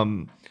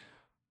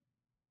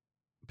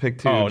 Pick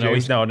 2. Oh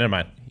no, never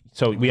mind.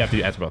 So we have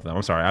to answer both of them.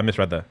 I'm sorry, I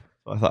misread the.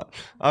 I thought.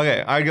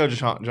 Okay, I'd go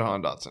Jahan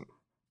Dotson.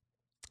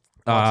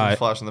 Dotson's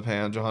flash in the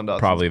pan. Jahan Dotson's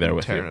probably there been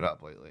with tearing you. it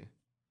up lately.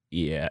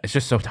 Yeah, it's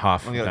just so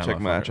tough. I gotta check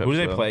matchups. Who do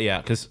they though. play?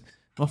 Yeah, because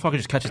motherfucker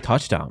just catches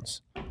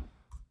touchdowns.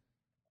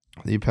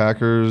 The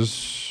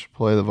Packers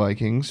play the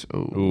Vikings.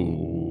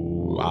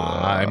 Ooh,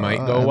 I might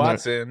go and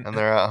Watson.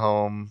 They're at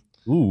home.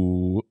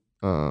 Ooh,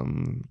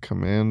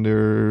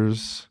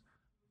 Commanders.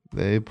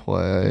 They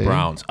play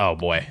Browns. Oh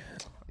boy,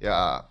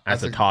 Yeah,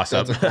 that's a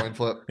toss-up. That's a coin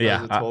flip. Yeah,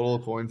 That's a total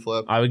coin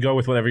flip. I would go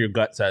with whatever your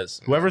gut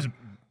says. Whoever's,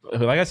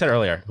 like I said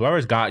earlier,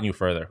 whoever's gotten you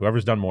further,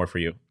 whoever's done more for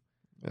you,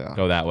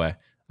 go that way.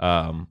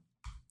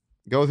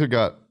 Go with your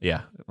gut.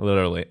 Yeah,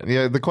 literally.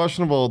 Yeah, the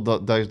questionable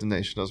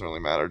designation doesn't really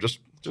matter. Just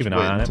Keep an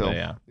wait eye on until.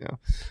 it.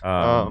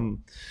 Yeah.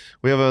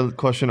 We have a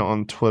question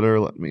on Twitter.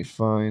 Let me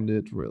find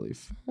it really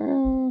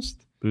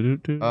fast.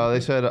 They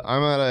said,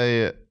 I'm at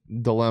a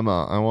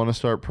dilemma. I want to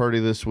start Purdy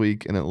this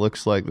week, and it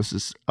looks like this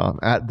is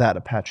at that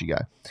Apache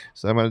guy.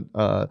 So I want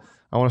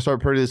to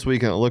start Purdy this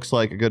week, and it looks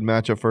like a good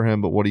matchup for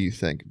him. But what do you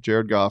think,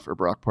 Jared Goff or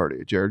Brock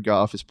Purdy? Jared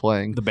Goff is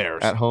playing the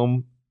Bears at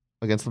home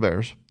against the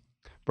Bears.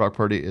 Brock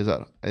Purdy is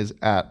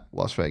at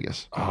Las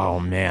Vegas.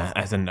 Oh man,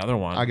 that's another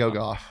one. I go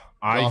Goff.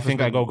 I think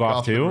I go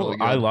Goff too. Really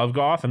I love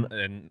Goff,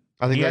 and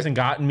I think he hasn't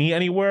gotten me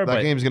anywhere. That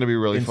But game's going to be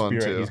really in fun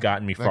spirit, too. He's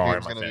gotten me that far.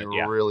 game's going to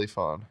be really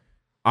fun.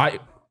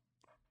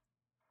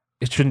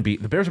 It shouldn't be.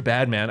 The Bears are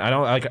bad, man. I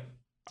don't like.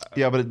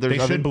 Yeah, but they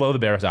should blow the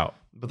Bears out.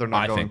 But they're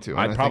not going to.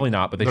 I'd probably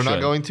not, but they're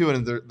not going to,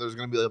 and there's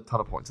going to be a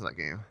ton of points in that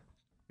game.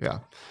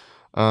 Yeah.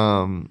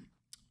 All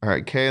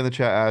right. Kay in the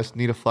chat asked,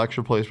 need a flex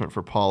replacement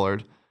for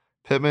Pollard.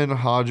 Pittman,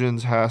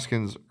 Hodgins,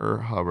 Haskins, or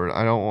Hubbard.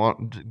 I don't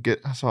want to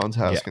get Sans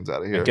Haskins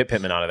out of here. Get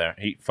Pittman out of there.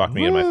 He fucked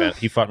me in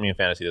he fucked me in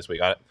fantasy this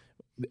week. Are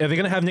they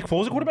going to have Nick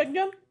Foles at quarterback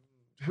again?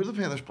 Who do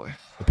the Panthers play?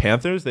 The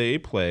Panthers, they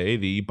play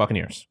the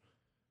Buccaneers.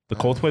 The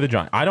Colts play the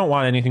Giants. I don't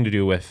want anything to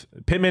do with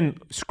Pittman.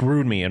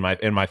 Screwed me in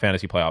my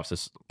fantasy playoffs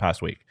this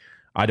past week.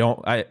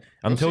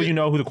 Until you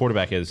know who the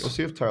quarterback is. We'll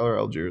see if Tyler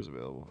Algier is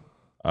available.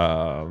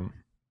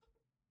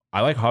 I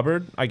like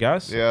Hubbard, I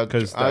guess. Yeah,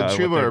 because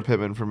Chuba or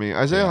Pittman for me.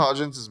 Isaiah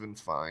Hodgins has been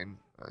fine.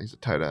 He's a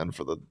tight end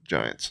for the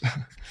Giants.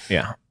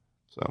 Yeah.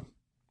 So,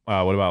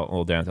 what about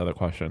little Dan's other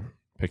question?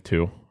 Pick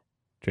two: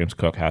 James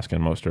Cook, Haskin,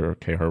 Mostert, or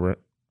K.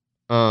 Herbert.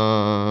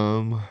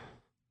 I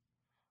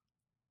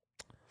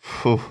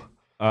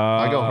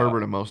go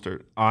Herbert and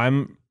Mostert.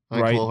 I'm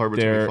right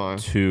there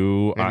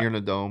too. And you're in a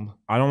dome.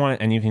 I don't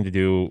want anything to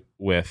do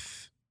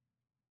with.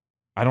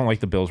 I don't like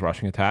the Bills'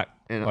 rushing attack.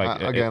 And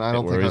I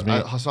don't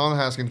think Hassan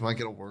Haskins might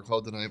get a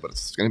workload tonight, but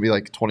it's going to be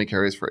like 20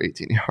 carries for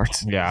 18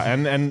 yards. Yeah,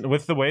 and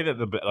with the way that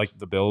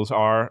the Bills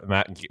are,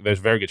 there's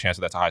a very good chance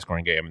that that's a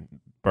high-scoring game.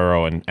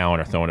 Burrow and Allen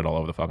are throwing it all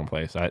over the fucking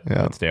place.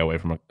 I'd stay away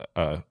from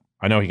I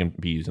know he can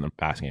be used in the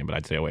passing game, but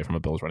I'd stay away from a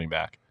Bills running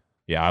back.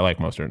 Yeah, I like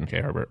Mostert and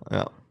K. Herbert.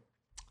 Yeah.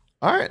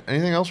 All right.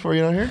 Anything else for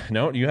you out here?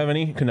 No. Do you have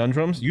any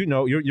conundrums? You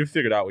know, you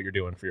figured out what you're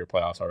doing for your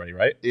playoffs already,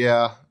 right?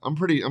 Yeah, I'm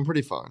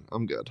pretty fine.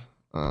 I'm good.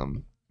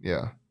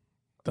 Yeah.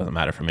 Doesn't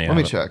matter for me. Let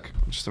me check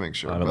just to make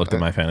sure. I haven't looked at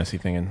my fantasy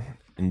thing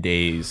in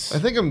days. I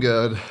think I'm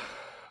good.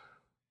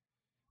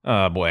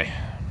 Oh boy.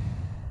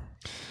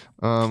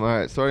 All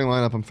right. Starting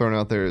lineup I'm throwing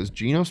out there is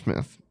Geno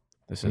Smith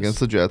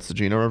against the Jets, the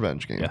Geno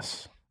revenge game.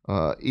 Yes.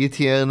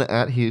 Etienne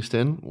at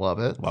Houston, love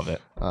it. Love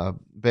it.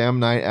 Bam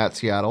Knight at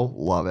Seattle,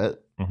 love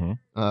it. Mm-hmm.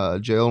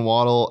 Jalen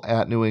Waddle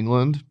at New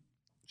England,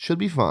 should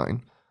be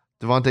fine.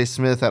 Devontae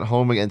Smith at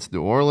home against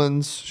New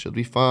Orleans, should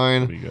be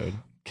fine. Pretty good.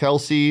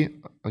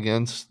 Kelsey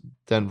against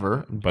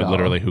Denver. But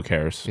literally, who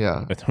cares?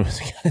 Yeah.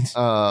 Against.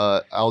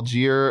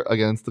 Algier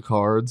against the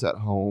Cards at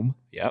home.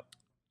 Yep.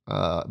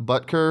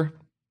 Butker,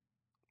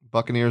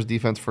 Buccaneers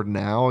defense for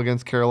now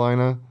against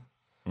Carolina.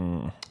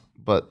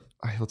 But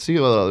let's see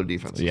what other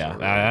defenses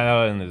are.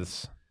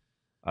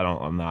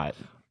 I'm not.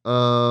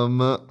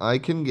 I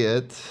can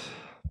get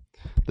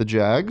the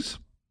Jags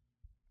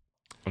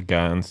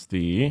against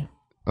the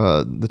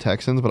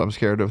Texans, but I'm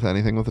scared of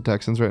anything with the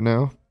Texans right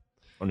now.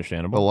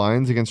 Understandable. The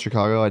Lions against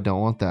Chicago, I don't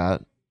want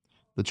that.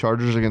 The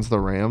Chargers against the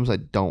Rams, I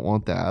don't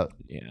want that.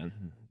 Yeah.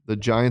 The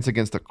Giants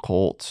against the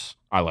Colts.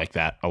 I like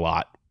that a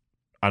lot.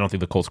 I don't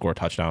think the Colts score a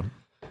touchdown.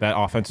 That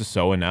offense is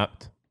so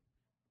inept.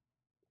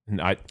 And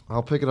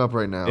I'll pick it up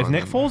right now. If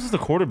Nick Foles is the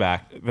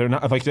quarterback, they're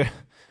not like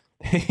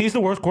he's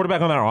the worst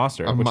quarterback on that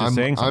roster, which is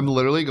saying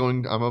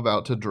something. I'm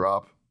about to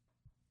drop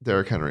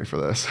Derrick Henry for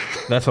this.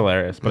 That's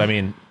hilarious. But I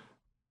mean,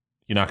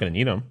 you're not going to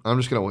need him. I'm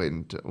just going to wait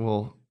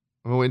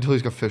until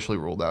he's officially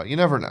ruled out. You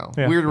never know.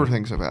 Yeah. Weirder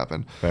things have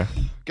happened. Fair.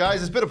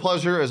 Guys, it's been a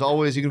pleasure. As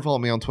always, you can follow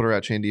me on Twitter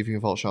at Shane D. If you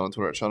can follow Sean on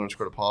Twitter at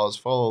Sean_pause.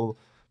 Follow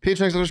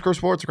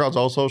PHNX_sports across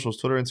all socials,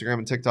 Twitter, Instagram,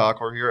 and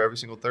TikTok. We're here every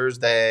single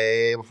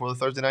Thursday before the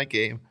Thursday night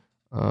game.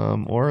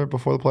 Or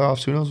before the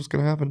playoffs. Who knows what's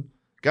going to happen?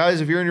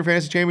 Guys, if you're in your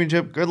fantasy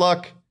championship, good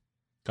luck.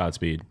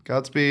 Godspeed.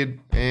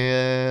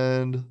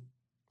 And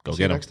go see get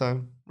you him next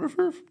time. Roof,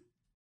 roof.